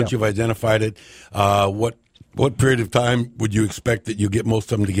 once you've identified it, what period of time would you expect that you get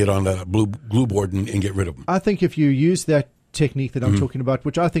most of them to get on the glue board and get rid of them? I think if you use that technique that I'm talking about,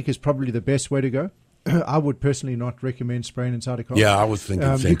 which I think is probably the best way to go, I would personally not recommend spraying inside a car. Yeah, I was thinking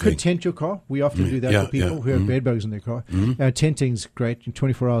the same You could thing. tent your car. We often do that for people who have bed bugs in their car. Tenting's great.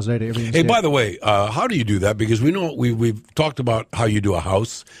 24 hours later, everything's dead. By the way, how do you do that? Because we know we've talked about how you do a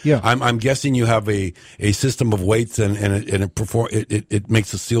house. Yeah. I'm guessing you have a system of weights and it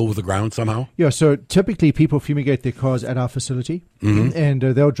makes a seal with the ground somehow? Yeah, so typically people fumigate their cars at our facility, and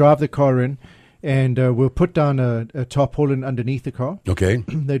they'll drive the car in, and we'll put down a tarpaulin underneath the car. Okay.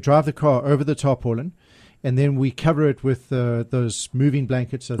 They drive the car over the tarpaulin, and then we cover it with those moving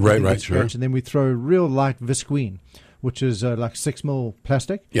blankets. So sure. And then we throw real light visqueen, which is like 6 mil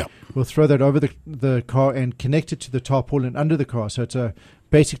plastic. Yeah. We'll throw that over the car and connect it to the tarpaulin under the car. So it's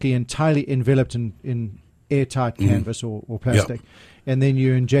basically entirely enveloped in airtight canvas or plastic. Yeah. And then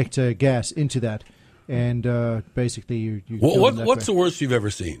you inject gas into that. And basically, you what's the worst you've ever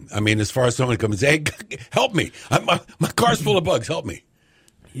seen? I mean, as far as someone comes, hey, help me! My car's full of bugs. Help me!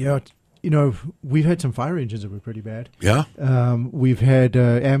 Yeah, we've had some fire engines that were pretty bad. Yeah. We've had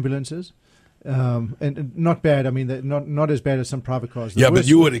ambulances, and not bad. I mean, not as bad as some private cars. But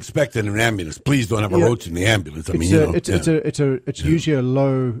you would expect in an ambulance. Please don't have a roach in the ambulance. I mean, it's usually a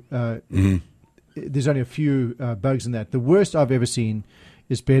low. There's only a few bugs in that. The worst I've ever seen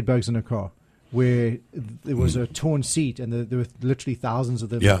is bed bugs in a car, where there was a torn seat and there were literally thousands of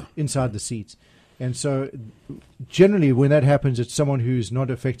them inside the seats. And so generally when that happens, it's someone who's not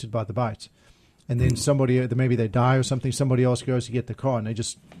affected by the bite. And then maybe they die or something, somebody else goes to get the car and they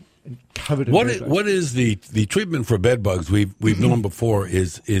just covered in bed bugs. What is the treatment for bed bugs? We've known before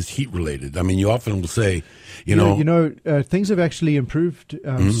is heat related. I mean, you often will say, things have actually improved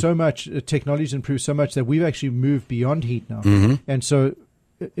so much, technology's improved so much that we've actually moved beyond heat now. And so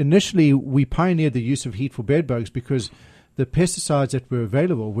initially, we pioneered the use of heat for bed bugs because the pesticides that were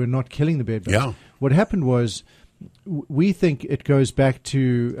available were not killing the bed bugs. Yeah. What happened was, we think it goes back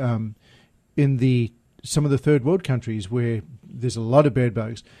to in some of the third world countries where there's a lot of bed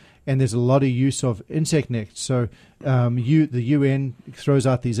bugs and there's a lot of use of insect nets. So the UN throws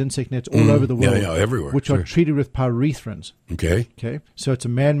out these insect nets all over the world, everywhere, which are treated with pyrethrins. Okay. So it's a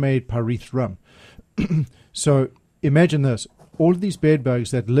man-made pyrethrum. So imagine this. All of these bed bugs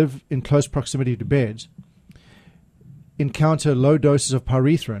that live in close proximity to beds encounter low doses of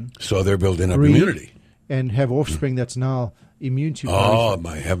pyrethrin. So they're building up immunity. And have offspring that's now immune to pyrethrin. Oh,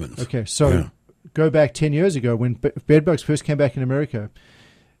 my heavens. Okay, so go back 10 years ago when bed bugs first came back in America,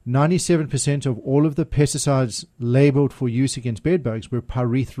 97% of all of the pesticides labeled for use against bedbugs were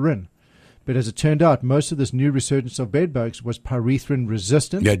pyrethrin. But as it turned out, most of this new resurgence of bedbugs was pyrethrin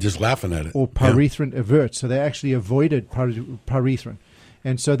resistant. Yeah, just laughing at it. Or pyrethrin avert. So they actually avoided pyrethrin.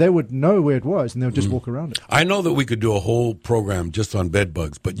 And so they would know where it was, and they would just walk around it. I know that we could do a whole program just on bed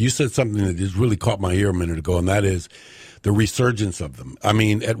bugs, but you said something that just really caught my ear a minute ago, and that is the resurgence of them. I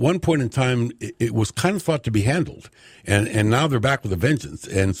mean, at one point in time, it was kind of thought to be handled, and now they're back with a vengeance.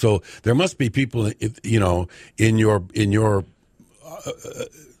 And so there must be people, you know, in your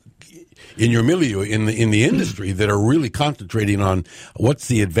milieu, in the industry, that are really concentrating on what's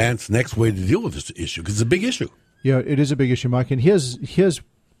the advanced next way to deal with this issue, because it's a big issue. Yeah, it is a big issue, Mike. And here's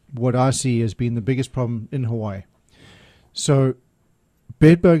what I see as being the biggest problem in Hawaii. So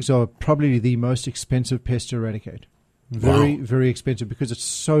bedbugs are probably the most expensive pest to eradicate. Very, very expensive because it's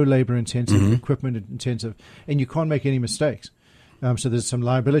so labor intensive, equipment intensive, and you can't make any mistakes. So there's some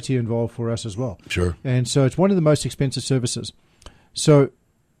liability involved for us as well. Sure. And so it's one of the most expensive services. So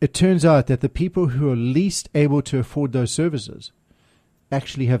it turns out that the people who are least able to afford those services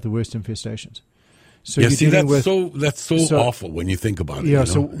actually have the worst infestations. So yeah, see, that's so awful when you think about it. Yeah,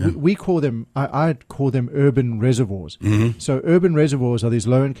 you know? we call them, I'd call them urban reservoirs. So urban reservoirs are these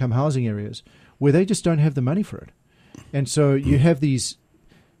low-income housing areas where they just don't have the money for it. And so you have these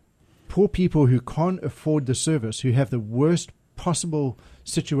poor people who can't afford the service, who have the worst possible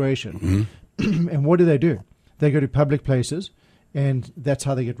situation. And what do? They go to public places, and that's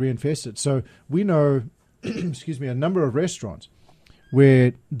how they get reinfested. So we know, a number of restaurants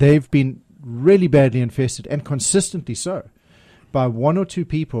where they've been really badly infested, and consistently so, by one or two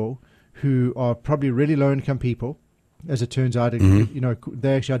people who are probably really low-income people. As it turns out, you know,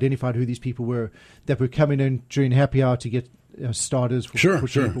 they actually identified who these people were that were coming in during happy hour to get starters for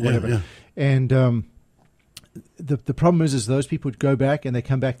sheep or whatever. Yeah. And the problem is those people would go back and they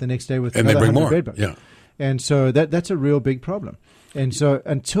come back the next day with another 100 bedbugs. Yeah. And so that's a real big problem. And so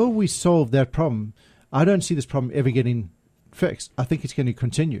until we solve that problem, I don't see this problem ever getting fixed. I think it's going to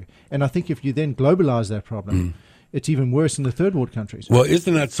continue. And I think if you then globalize that problem, it's even worse in the third world countries. Well,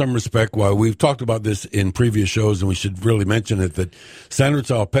 isn't that some respect why we've talked about this in previous shows, and we should really mention it, that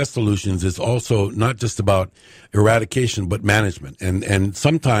Sandwich Isle Pest Solutions is also not just about eradication, but management. And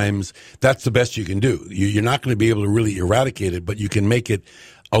sometimes that's the best you can do. You're not going to be able to really eradicate it, but you can make it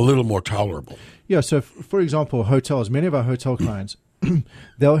a little more tolerable. Yeah, so for example, hotels, many of our hotel clients,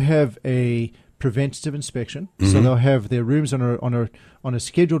 they'll have a preventative inspection. So they'll have their rooms on a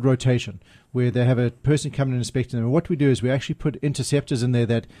scheduled rotation where they have a person coming and inspecting them. And what we do is we actually put interceptors in there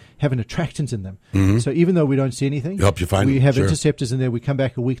that have an attractant in them. So even though we don't see anything, help you find we them. have interceptors in there. We come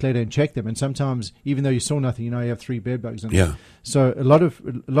back a week later and check them. And sometimes, even though you saw nothing, you have 3 bed bugs in there. So a lot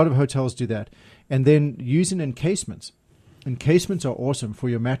of hotels do that. And then using encasements. Encasements are awesome for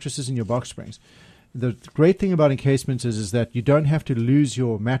your mattresses and your box springs. The great thing about encasements is that you don't have to lose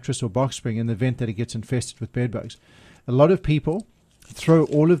your mattress or box spring in the event that it gets infested with bed bugs. A lot of people throw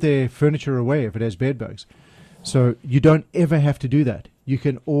all of their furniture away if it has bed bugs. So you don't ever have to do that. You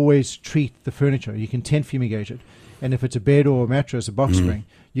can always treat the furniture. You can tent fumigate it. And if it's a bed or a mattress, a box spring,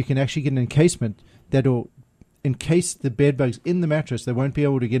 you can actually get an encasement that will encase the bed bugs in the mattress. They won't be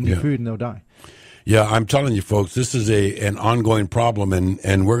able to get any food and they'll die. Yeah, I'm telling you, folks, this is an ongoing problem,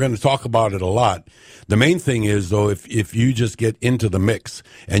 and we're going to talk about it a lot. The main thing is, though, if you just get into the mix,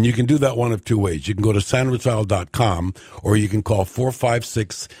 and you can do that one of two ways. You can go to sandwichisle.com, or you can call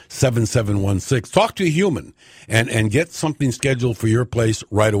 456-7716. Talk to a human and get something scheduled for your place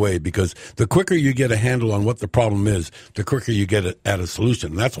right away, because the quicker you get a handle on what the problem is, the quicker you get at a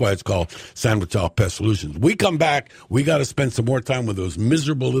solution. That's why it's called Sandwich Isle Pest Solutions. We come back, we got to spend some more time with those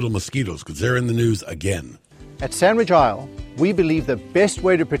miserable little mosquitoes, because they're in the news again. At Sandwich Isle, we believe the best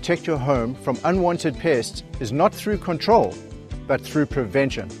way to protect your home from unwanted pests is not through control, but through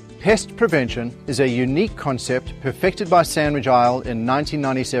prevention. Pest prevention is a unique concept perfected by Sandwich Isle in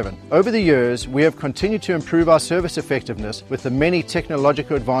 1997. Over the years, we have continued to improve our service effectiveness with the many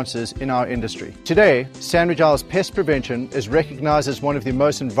technological advances in our industry. Today, Sandwich Isle's pest prevention is recognized as one of the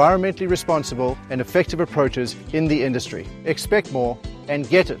most environmentally responsible and effective approaches in the industry. Expect more and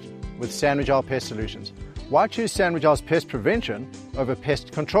get it with Sandwich Isle Pest Solutions. Why choose Sandwich Isle's pest prevention over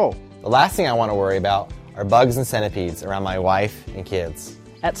pest control? The last thing I want to worry about are bugs and centipedes around my wife and kids.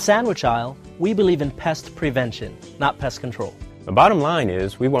 At Sandwich Isle, we believe in pest prevention, not pest control. The bottom line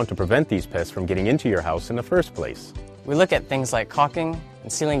is we want to prevent these pests from getting into your house in the first place. We look at things like caulking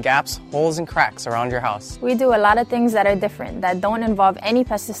and sealing gaps, holes, and cracks around your house. We do a lot of things that are different, that don't involve any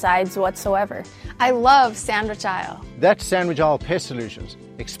pesticides whatsoever. I love Sandwich Isle. That's Sandwich Isle Pest Solutions.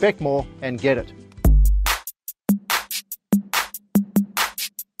 Expect more and get it.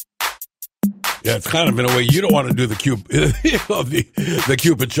 Yeah, it's kind of in a way you don't want to do the the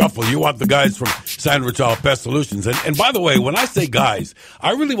Cupid shuffle. You want the guys from Sandwich Isle Pest Solutions. And by the way, when I say guys,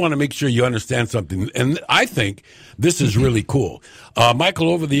 I really want to make sure you understand something. And I think this is really cool. Michael,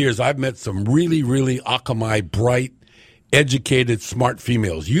 over the years, I've met some really, really Akamai, bright, educated, smart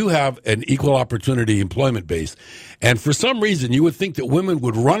females. You have an equal opportunity employment base. And for some reason, you would think that women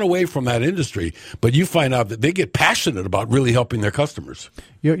would run away from that industry, but you find out that they get passionate about really helping their customers.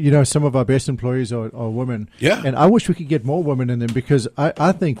 You know, some of our best employees are women. Yeah. And I wish we could get more women in them, because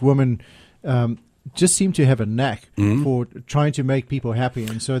I think women just seem to have a knack for trying to make people happy.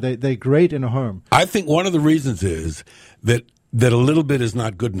 And so they're great in a home. I think one of the reasons is that a little bit is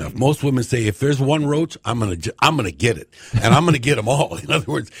not good enough. Most women say, if there's one roach, I'm gonna get it, and I'm gonna get them all. In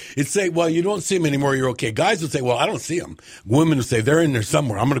other words, it's say, well, you don't see them anymore, you're okay. Guys would say, well, I don't see them. Women would say, they're in there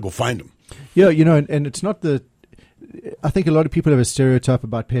somewhere, I'm gonna go find them. Yeah, you know, and it's not I think a lot of people have a stereotype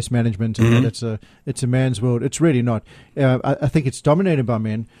about pest management and that it's a man's world. It's really not. I think it's dominated by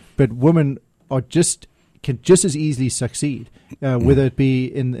men, but women can just as easily succeed, whether it be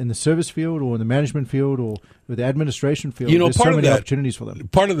in the service field or in the management field or the administration field. You know, there's so many opportunities for them.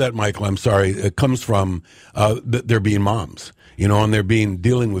 Part of that, Michael, I'm sorry, it comes from there being moms, you know, and they're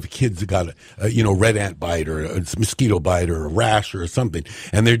dealing with kids that got a red ant bite or a mosquito bite or a rash or something,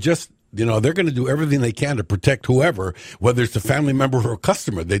 and they're just, you know, they're going to do everything they can to protect whoever, whether it's a family member or a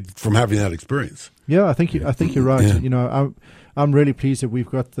customer, from having that experience. Yeah, I think you're right. Yeah. You know, I'm really pleased that we've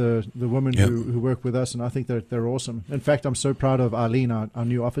got the women who work with us, and I think they're awesome. In fact, I'm so proud of Arlene, our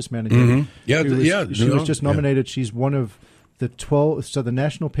new office manager. She was just nominated. Yeah. She's one of the 12, so the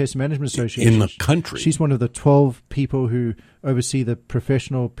National Pest Management Association in the country. She's one of the 12 people who oversee the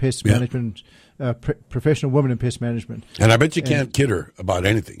professional pest management. Professional woman in pest management. And I bet you can't kid her about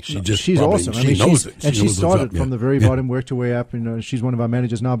anything. She's awesome. She knows it. And she started from the very bottom, worked her way up. You know, she's one of our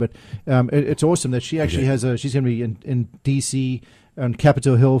managers now. But it's awesome that she actually she's going to be in D.C. on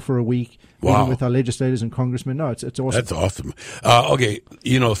Capitol Hill for a week. Wow. With our legislators and congressmen. No, it's awesome. That's awesome. Okay,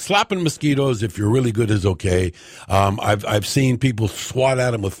 you know, slapping mosquitoes, if you're really good, is okay. I've seen people swat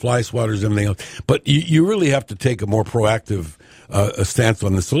at them with fly swatters and everything else. But you really have to take a more proactive a stance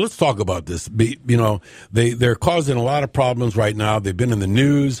on this. So let's talk about this. You know, they're causing a lot of problems right now. They've been in the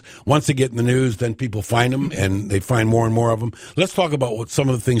news. Once they get in the news, then people find them, and they find more and more of them. Let's talk about what some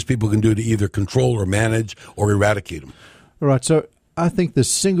of the things people can do to either control or manage or eradicate them. All right. So I think the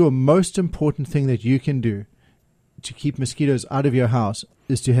single most important thing that you can do to keep mosquitoes out of your house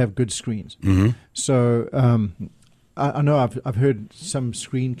is to have good screens. Mm-hmm. So I know I've heard some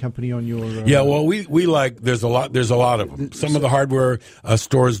screen company on your well, we like there's a lot of them. Some of the hardware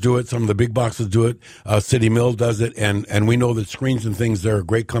stores do it, some of the big boxes do it, City Mill does it, and we know that Screens and Things, they're a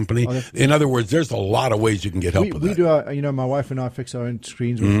great company. In other words, there's a lot of ways you can get help with that. We do my wife and I fix our own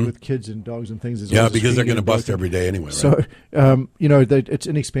screens with kids and dogs and things. Because they're going to bust every day anyway, right? So it's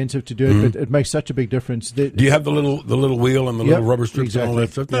inexpensive to do it, but it makes such a big difference. Do you have the little wheel and the little rubber strips and all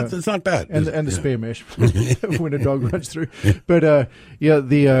that stuff? It's not bad. And the spare mesh when a dog runs through. But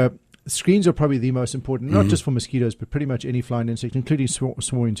the screens are probably the most important, not just for mosquitoes, but pretty much any flying insect, including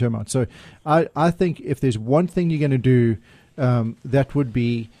swarming termites. So I think if there's one thing you're going to do, that would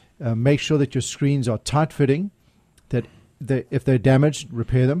be make sure that your screens are tight-fitting, that if they're damaged,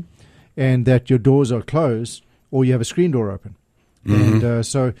 repair them, and that your doors are closed or you have a screen door open. Mm-hmm. And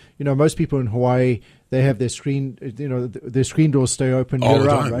so, most people in Hawaii, they have their screen doors stay open all year the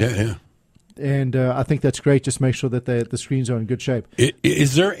round, time. right? Yeah. And I think that's great. Just make sure that the screens are in good shape.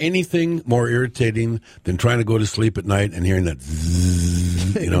 Is there anything more irritating than trying to go to sleep at night and hearing that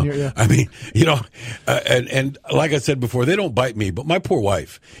zzz, I mean, and like I said before, they don't bite me, but my poor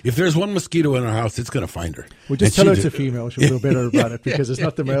wife, if there's one mosquito in our house, it's going to find her. Well, just tell her it's a female. She'll feel better about it because it's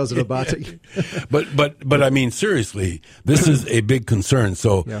not the males that are biting. But I mean, seriously, this is a big concern.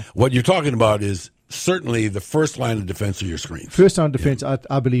 So what you're talking about is certainly the first line of defense are your screens. First line of defense,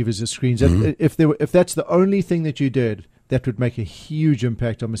 I believe, is the screens. Mm-hmm. If that's the only thing that you did, that would make a huge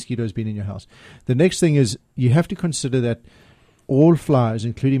impact on mosquitoes being in your house. The next thing is you have to consider that all flies,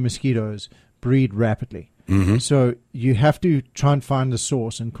 including mosquitoes, breed rapidly. Mm-hmm. So you have to try and find the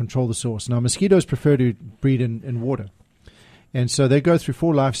source and control the source. Now, mosquitoes prefer to breed in water. And so they go through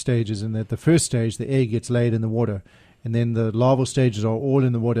 4 life stages, and at the first stage, the egg gets laid in the water. And then the larval stages are all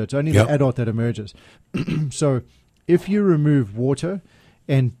in the water. It's only the adult that emerges. So if you remove water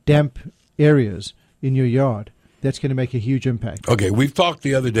and damp areas in your yard, that's going to make a huge impact. Okay, we've talked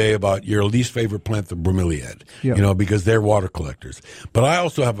the other day about your least favorite plant, the bromeliad, because they're water collectors. But I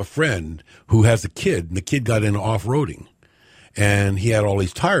also have a friend who has a kid, and the kid got into off-roading. and he had all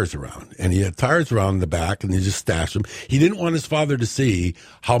these tires around, and he had tires around the back, and he just stashed them. He didn't want his father to see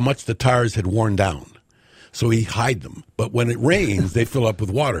how much the tires had worn down, so he hid them. But when it rains, they fill up with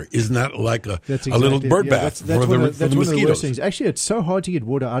water. Isn't that like a little bird bath for the one of the mosquitoes? worst things. Actually, it's so hard to get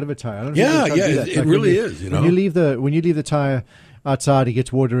water out of a tire. I don't Yeah, know if you can do that. it really is. You know, when you leave the tire outside, it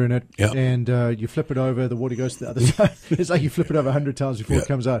gets water in it, and you flip it over, the water goes to the other side. It's like you flip it over 100 times before it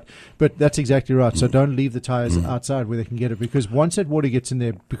comes out. But that's exactly right. So don't leave the tires outside where they can get it, because once that water gets in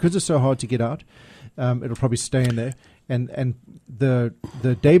there, because it's so hard to get out, it'll probably stay in there. And the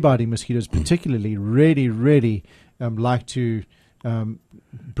day-biting mosquitoes particularly really like to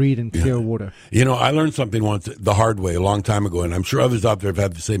breed in clear water. You know, I learned something once the hard way a long time ago, and I'm sure others out there have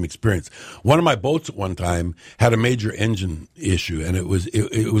had the same experience. One of my boats at one time had a major engine issue, and it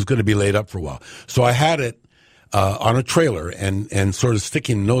was going to be laid up for a while. So I had it on a trailer and sort of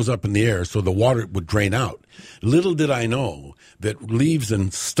sticking nose up in the air so the water would drain out. Little did I know that leaves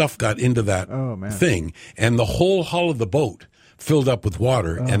and stuff got into that thing, and the whole hull of the boat filled up with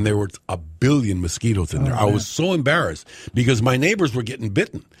water, and there were 1 billion mosquitoes in there. I was so embarrassed because my neighbors were getting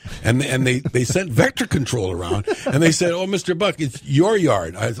bitten, and they sent vector control around, and they said, "Oh, Mr. Buck, it's your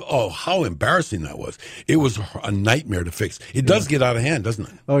yard." I said, "Oh, how embarrassing that was!" It was a nightmare to fix. It does get out of hand, doesn't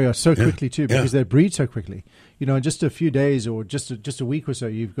it? Oh yeah, so quickly too, because they breed so quickly. You know, in just a few days or just a week or so,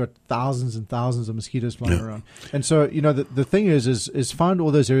 you've got thousands and thousands of mosquitoes flying around. And so, you know, the thing is find all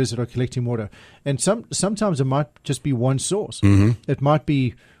those areas that are collecting water. And sometimes it might just be one source. It might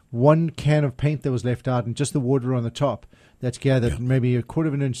be one can of paint that was left out and just the water on the top that's gathered maybe a quarter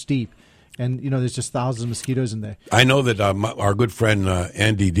of an inch deep. And, you know, there's just thousands of mosquitoes in there. I know that our good friend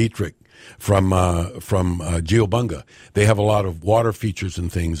Andy Dietrich from Geobunga, they have a lot of water features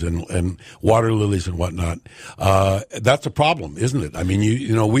and things and water lilies and whatnot. That's a problem, isn't it? I mean,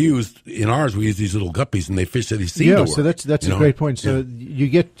 you know, we use these little guppies and they fish that seem to work. So that's a great point. So you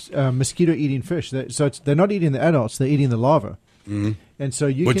get mosquito eating fish. They're not eating the adults; they're eating the larvae. And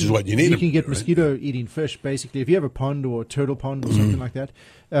so Which is what you need. You can get mosquito eating fish. Basically, if you have a pond or a turtle pond or something like that,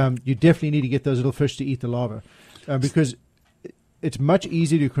 you definitely need to get those little fish to eat the larvae, because it's much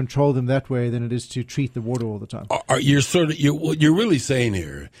easier to control them that way than it is to treat the water all the time. What you're really saying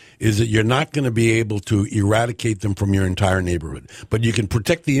here is that you're not going to be able to eradicate them from your entire neighborhood, but you can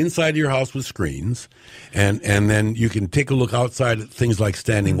protect the inside of your house with screens, and then you can take a look outside at things like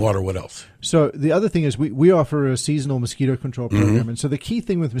standing water. What else? So the other thing is we offer a seasonal mosquito control program, and so the key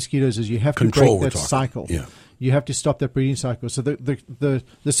thing with mosquitoes is you have to break that cycle. Yeah. You have to stop that breeding cycle. So the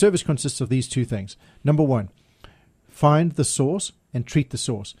service consists of these two things. Number one, find the source and treat the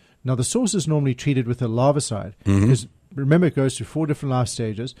source. Now, the source is normally treated with a larvicide because, remember, it goes through 4 different life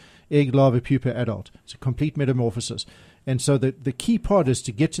stages: egg, larva, pupa, adult. It's a complete metamorphosis. And so the key part is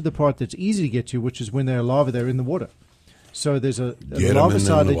to get to the part that's easy to get to, which is when they're a larva, they're in the water. So there's a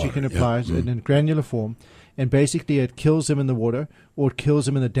larvicide that you can apply in granular form, and basically it kills them in the water or it kills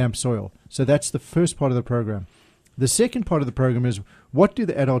them in the damp soil. So that's the first part of the program. The second part of the program is, what do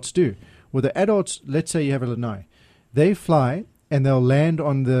the adults do? Well, the adults, let's say you have a lanai. They fly and they'll land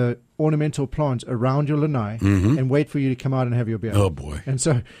on the ornamental plants around your lanai and wait for you to come out and have your beer. Oh, boy. And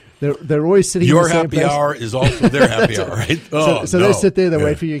so they're always sitting your in the same happy place. hour is also their happy hour, right? So they sit there, they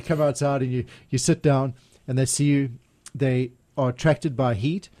wait for you to come outside, and you sit down, and they see you. They are attracted by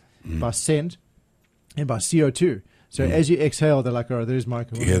heat, by scent, and by CO2. So as you exhale, they're like, "Oh, there's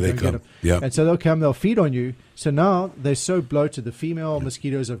Michael." Yeah, they come. Yeah. And so they'll come, they'll feed on you. So now they're so bloated. The female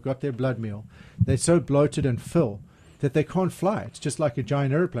mosquitoes have got their blood meal. They're so bloated and full that they can't fly. It's just like a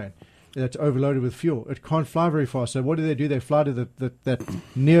giant airplane that's overloaded with fuel. It can't fly very fast. So what do? They fly to that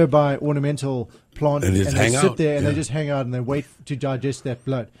nearby ornamental plant, and they sit there and they just hang out and they wait to digest that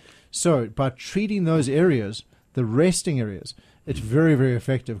blood. So by treating those areas, the resting areas, it's very, very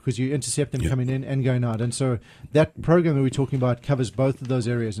effective because you intercept them coming in and going out. And so that program that we're talking about covers both of those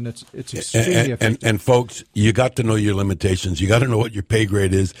areas, and it's extremely effective. And folks, you got to know your limitations. You got to know what your pay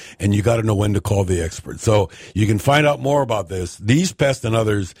grade is, and you got to know when to call the expert. So you can find out more about these pests and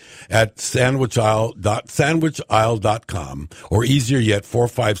others at sandwichisle.com, or easier yet,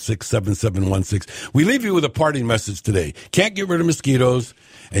 456-7716. We leave you with a parting message today. Can't get rid of mosquitoes,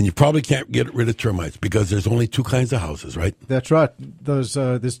 and you probably can't get rid of termites because there's only 2 kinds of houses, right? That's right. There's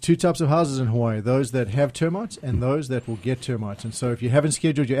 2 types of houses in Hawaii: those that have termites and those that will get termites. And so, if you haven't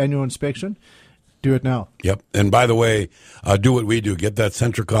scheduled your annual inspection, Do it now. Yep. And by the way, do what we do. Get that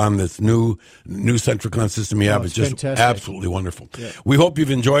Centricon, this new Centricon system you have. It's just fantastic. Absolutely wonderful. Yeah. We hope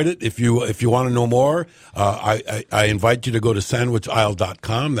you've enjoyed it. If you want to know more, I invite you to go to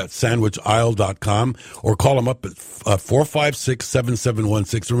sandwichisle.com. That's sandwichisle.com, or call them up at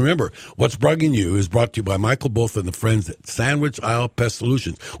 456-7716. And remember, What's Bugging You is brought to you by Michael Botha and the friends at Sandwich Isle Pest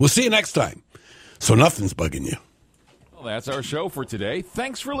Solutions. We'll see you next time. So nothing's bugging you. Well, that's our show for today.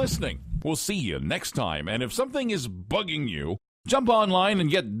 Thanks for listening. We'll see you next time. And if something is bugging you, jump online and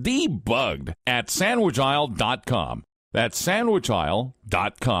get debugged at sandwichisle.com. That's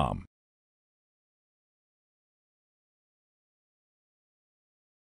sandwichisle.com.